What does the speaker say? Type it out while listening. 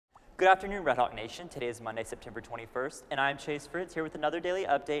Good afternoon, Red Hawk Nation. Today is Monday, September 21st, and I'm Chase Fritz here with another daily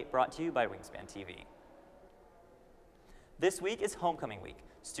update brought to you by Wingspan TV. This week is Homecoming Week.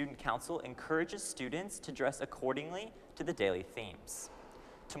 Student Council encourages students to dress accordingly to the daily themes.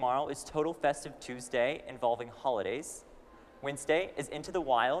 Tomorrow is Total Festive Tuesday involving holidays. Wednesday is Into the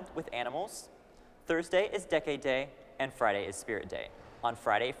Wild with animals. Thursday is Decade Day, and Friday is Spirit Day. On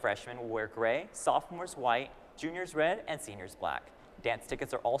Friday, freshmen will wear gray, sophomores white, juniors red, and seniors black. Dance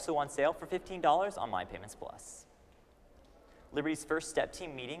tickets are also on sale for $15 on My Payments Plus. Liberty's first STEP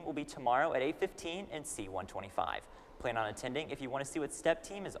team meeting will be tomorrow at 8:15 in C125. Plan on attending if you want to see what STEP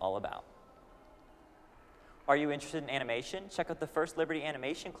team is all about. Are you interested in animation? Check out the First Liberty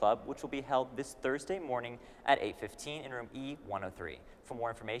Animation Club, which will be held this Thursday morning at 8:15 in room E103. For more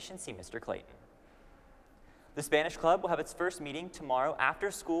information, see Mr. Clayton. The Spanish Club will have its first meeting tomorrow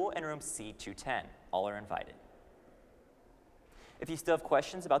after school in room C210. All are invited. If you still have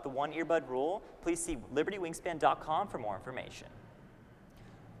questions about the one earbud rule, please see libertywingspan.com for more information.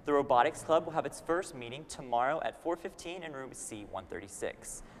 The Robotics Club will have its first meeting tomorrow at 4:15 in room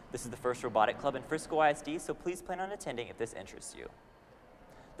C136. This is the first robotic club in Frisco ISD, so please plan on attending if this interests you.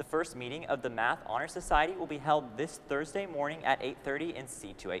 The first meeting of the Math Honor Society will be held this Thursday morning at 8:30 in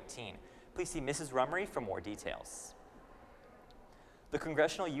C218. Please see Mrs. Rummery for more details. The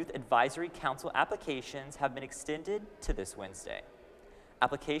Congressional Youth Advisory Council applications have been extended to this Wednesday.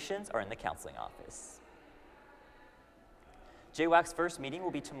 Applications are in the counseling office. JWAC's first meeting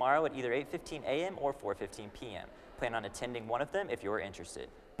will be tomorrow at either 8:15 a.m. or 4:15 p.m. Plan on attending one of them if you are interested.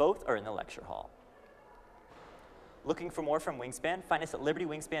 Both are in the lecture hall. Looking for more from Wingspan? Find us at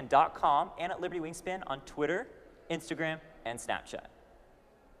libertywingspan.com and at Liberty Wingspan on Twitter, Instagram, and Snapchat.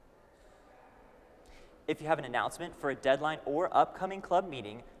 If you have an announcement for a deadline or upcoming club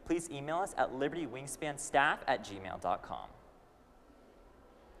meeting, please email us at libertywingspanstaff@gmail.com.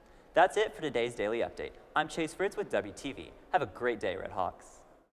 That's it for today's daily update. I'm Chase Fritz with WTV. Have a great day, Red Hawks.